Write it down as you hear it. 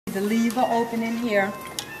The lever opening here.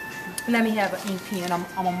 Let me have an ink pen. I'm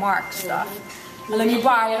gonna mark stuff. Let me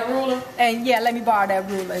borrow a ruler. And yeah, let me borrow that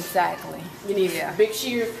ruler exactly. You need a big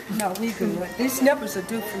shear. No, we good. These nipples are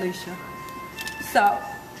due, Felicia. So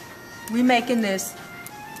we making this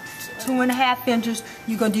 2.5 inches.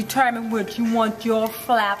 You're gonna determine what you want your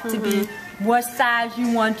flap to be, what size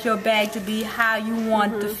you want your bag to be, how you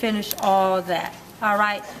want to finish all that. All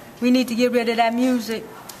right. We need to get rid of that music.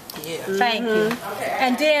 Yeah. Thank you. Okay.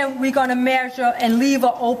 And then we're gonna measure and leave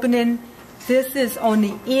an opening. This is on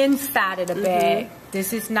the inside of the bag.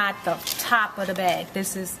 This is not the top of the bag.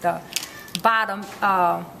 This is the bottom.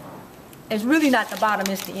 It's really not the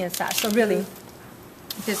bottom, it's the inside. So really,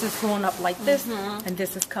 this is going up like this, and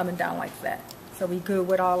this is coming down like that. So we good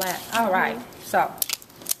with all that. All right. So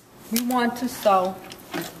we want to sew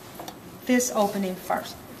this opening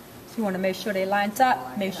first. So you want to make sure they lines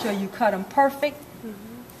up. Make sure you cut them perfect.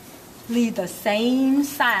 Leave the same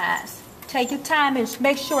size. Take your time and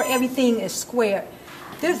make sure everything is square.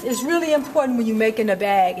 This is really important when you're making a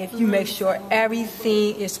bag, if you make sure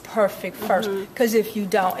everything is perfect first. Because if you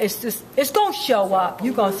don't, it's going to show up.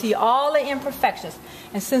 You're going to see all the imperfections.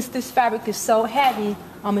 And since this fabric is so heavy,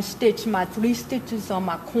 I'm going to stitch my 3 stitches on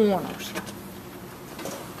my corners.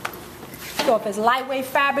 So if it's lightweight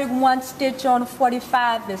fabric, 1 stitch on the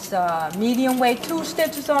 45. It's medium weight, 2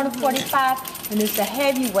 stitches on the 45. And it's a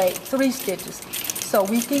heavyweight, 3 stitches. So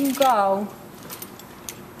we can go.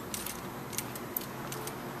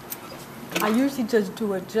 I usually just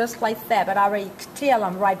do it just like that, but I already tell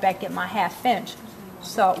I'm right back at my 1/2 inch.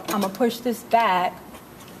 So I'm going to push this back.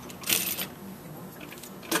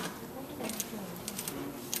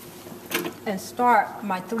 And start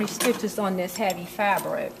my 3 stitches on this heavy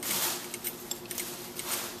fabric.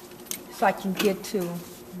 So I can get to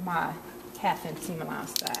my 1/2 inch seam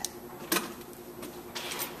allowance side.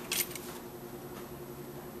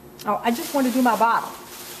 Oh, I just want to do my bottom.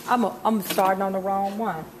 I'm starting on the wrong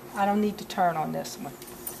one. I don't need to turn on this one.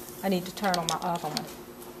 I need to turn on my other one.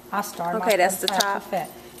 I start. Okay, that's the top.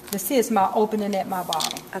 This is my opening at my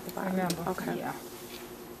bottom. At the bottom. Remember? Okay. Yeah.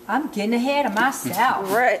 I'm getting ahead of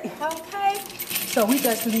myself. Right. Okay. So we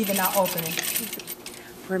just leaving our opening.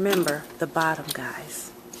 Remember the bottom,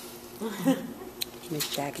 guys.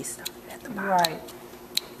 Miss Jackie stuff at the bottom. Right.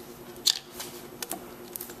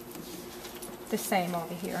 The same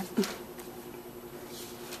over here.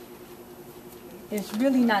 It's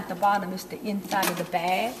really not the bottom, it's the inside of the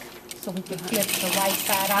bag. So we can flip the right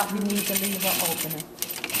side out. We need to leave an opening.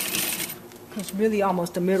 Because really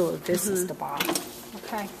almost the middle of this is the bottom.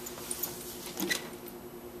 Okay.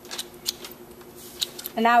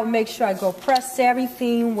 And I would make sure I go press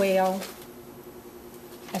everything well,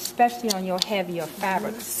 especially on your heavier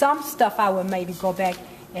fabric. Some stuff I would maybe go back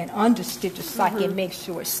and understitch it so I can make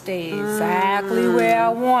sure it stays exactly where I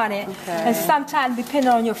want it. Okay. And sometimes, depending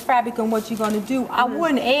on your fabric and what you're going to do, I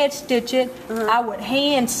wouldn't edge stitch it. I would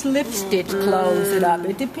hand slip stitch close it up.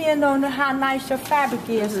 It depends on how nice your fabric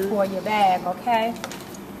is for your bag, okay?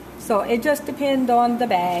 So it just depends on the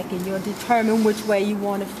bag, and you'll determine which way you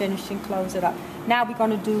want to finish and close it up. Now we're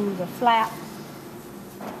going to do the flap.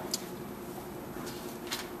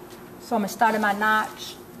 So I'm going to start at my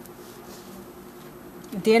notch.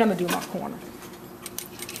 And then I'm going to do my corner.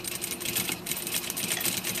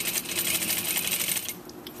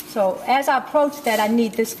 So as I approach that, I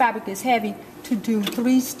need, this fabric is heavy, to do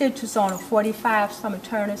 3 stitches on a 45. So I'm going to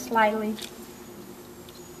turn it slightly.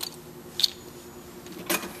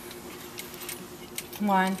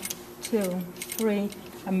 One, 2, 3.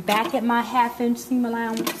 I'm back at my 1/2 inch seam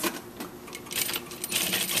allowance.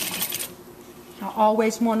 I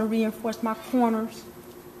always want to reinforce my corners.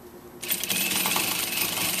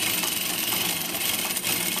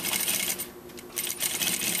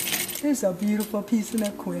 This is a beautiful piece of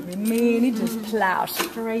equipment. Man, it just plows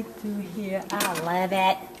straight through here. I love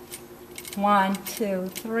it. 1, 2,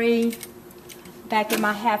 3. Back at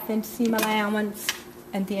my 1/2 inch seam allowance.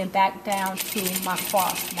 And then back down to my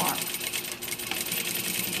cross mark.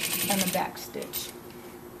 And the back stitch.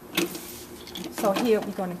 So here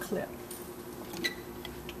we're going to clip.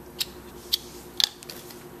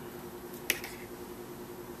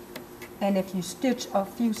 And if you stitch a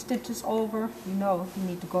few stitches over, you know you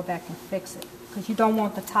need to go back and fix it. Because you don't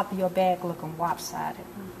want the top of your bag looking lopsided.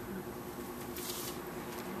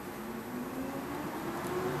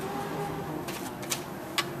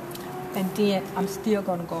 And then I'm still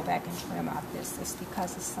going to go back and trim out this. It's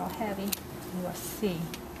because it's so heavy. You'll see.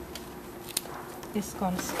 It's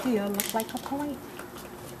going to still look like a point.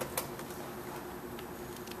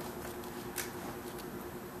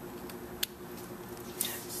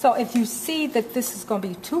 So if you see that this is going to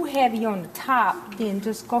be too heavy on the top, then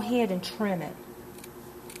just go ahead and trim it.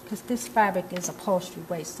 Because this fabric is upholstery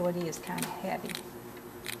waste, so it is kind of heavy.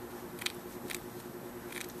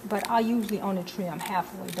 But I usually only trim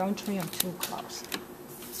halfway. Don't trim too close.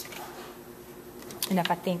 And if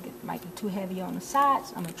I think it might be too heavy on the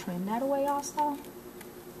sides, I'm going to trim that away also.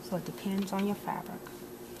 So it depends on your fabric.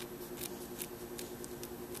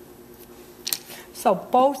 So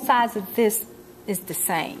both sides of this is the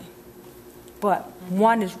same, but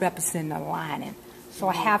one is representing a lining. So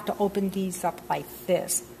I have to open these up like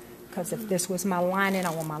this, because if this was my lining, I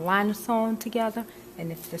want my lining sewn together,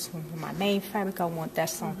 and if this was my main fabric, I want that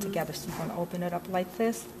sewn together. So I'm going to open it up like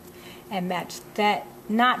this and match that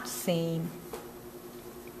knot seam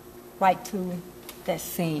right to that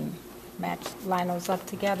seam. Line those up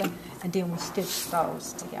together, and then we stitch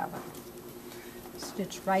those together.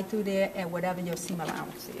 Stitch right through there at whatever your seam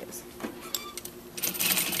allowance is.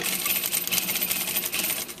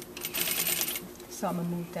 So I'm going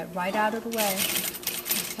to move that right out of the way.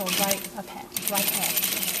 So right past.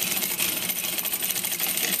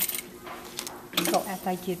 So after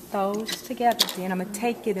I get those together, then I'm going to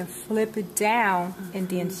take it and flip it down and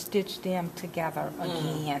then stitch them together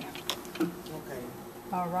again. Okay.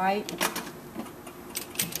 All right.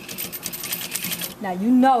 Now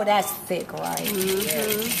you know that's thick, right?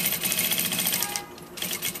 Mm-hmm.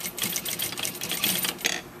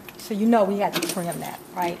 So you know we had to trim that,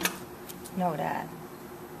 right? Know that.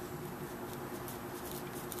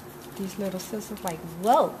 These little sisters like,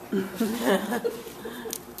 whoa.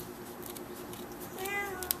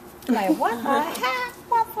 Like, what the heck?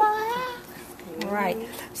 What the heck? All right.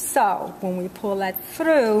 So when we pull that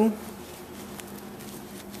through,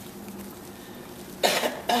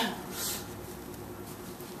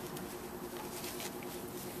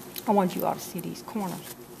 I want you all to see these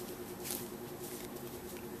corners.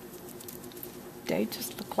 They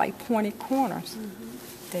just look like pointed corners.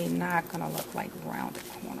 They're not going to look like rounded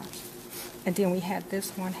corners. And then we had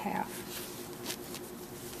this one half.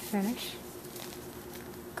 Finish.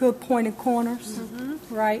 Good pointed corners,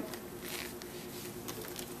 right?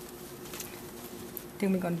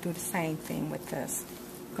 Then we're going to do the same thing with this.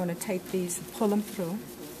 We're going to take these and pull them through,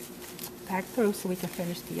 back through, so we can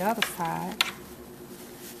finish the other side.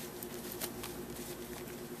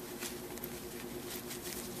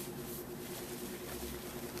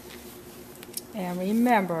 And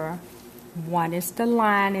remember, one is the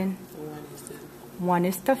lining, one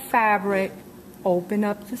is the fabric. Open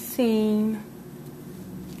up the seam.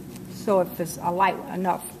 So if it's a light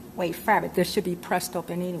enough weight fabric, this should be pressed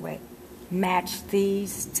open anyway. Match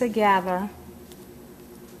these together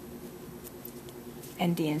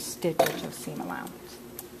and then stitch with your seam allowance.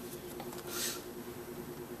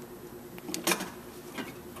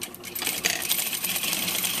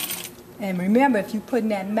 And remember, if you're putting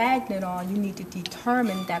that magnet on, you need to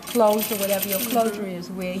determine that closure, whatever your closure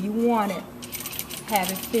is, where you want it. Have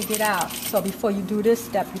it figured out. So before you do this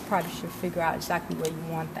step, you probably should figure out exactly where you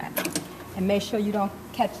want that. And make sure you don't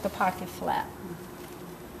catch the pocket flat.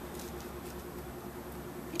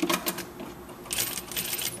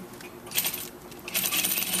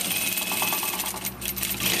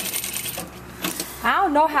 I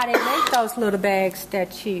don't know how they make those little bags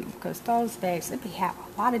that cheap, because those bags, they have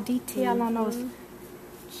a lot of detail on those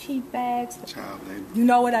cheap bags. Child labor. You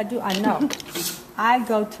know what I do? I know. I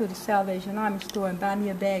go to the Salvation Army store and buy me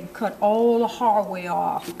a bag and cut all the hardware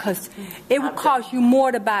off, because it would cost you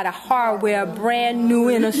more to buy the hardware brand new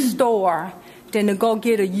in a store than to go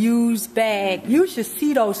get a used bag. You should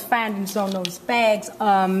see those findings on those bags.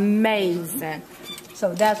 Amazing.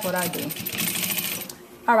 So that's what I do.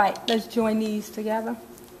 All right, let's join these together.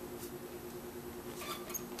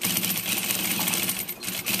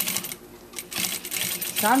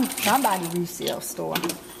 Somebody resale store.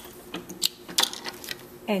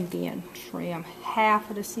 And then trim half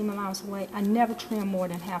of the seam allowance away. I never trim more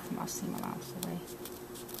than half of my seam allowance away.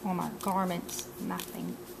 On my garments,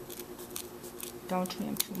 nothing. Don't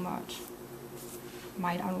trim too much.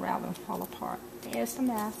 Might unravel and fall apart. There's the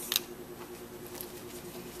mess.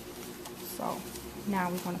 So now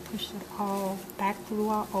we're going to push it all back through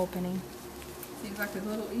our opening. Seems like it's a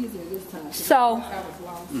little easier this time. So,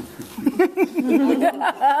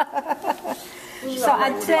 so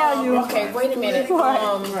I tell you. Okay, wait a minute.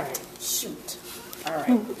 Shoot. All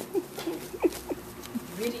right.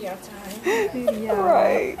 Video time. Video.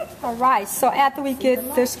 Right. All right. So after we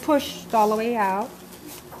get this pushed all the way out,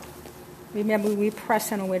 remember we're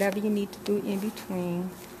pressing on whatever you need to do in between.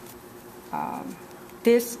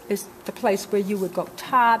 This is the place where you would go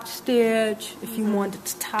top stitch if you wanted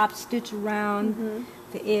to top stitch around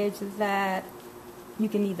the edge of that. You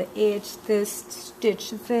can either edge this,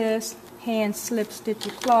 stitch this, hand slip stitch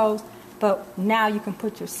it closed, but now you can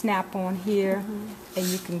put your snap on here, and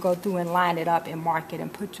you can go through and line it up and mark it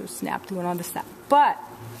and put your snap through it on the side. But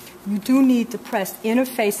you do need to press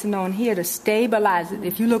interfacing on here to stabilize it.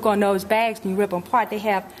 If you look on those bags and you rip them apart, they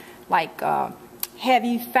have like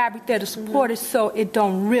heavy fabric there to support it so it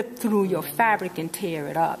don't rip through your fabric and tear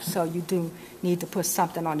it up. So you do need to put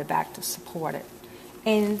something on the back to support it.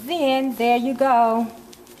 And then there you go.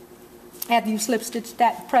 After you slip stitch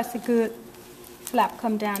that, press it good, flap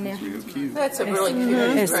come down there. Real cute. That's a really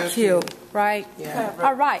cute. It's cute, right? Yeah.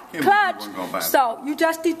 All right, Yeah, we clutch. won't go back. So you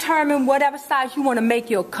just determine whatever size you want to make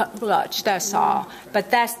your clutch, that's all. But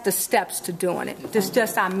that's the steps to doing it. This is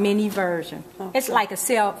just our mini version. It's like a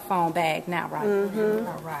cell phone bag now, right?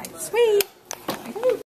 All right, sweet.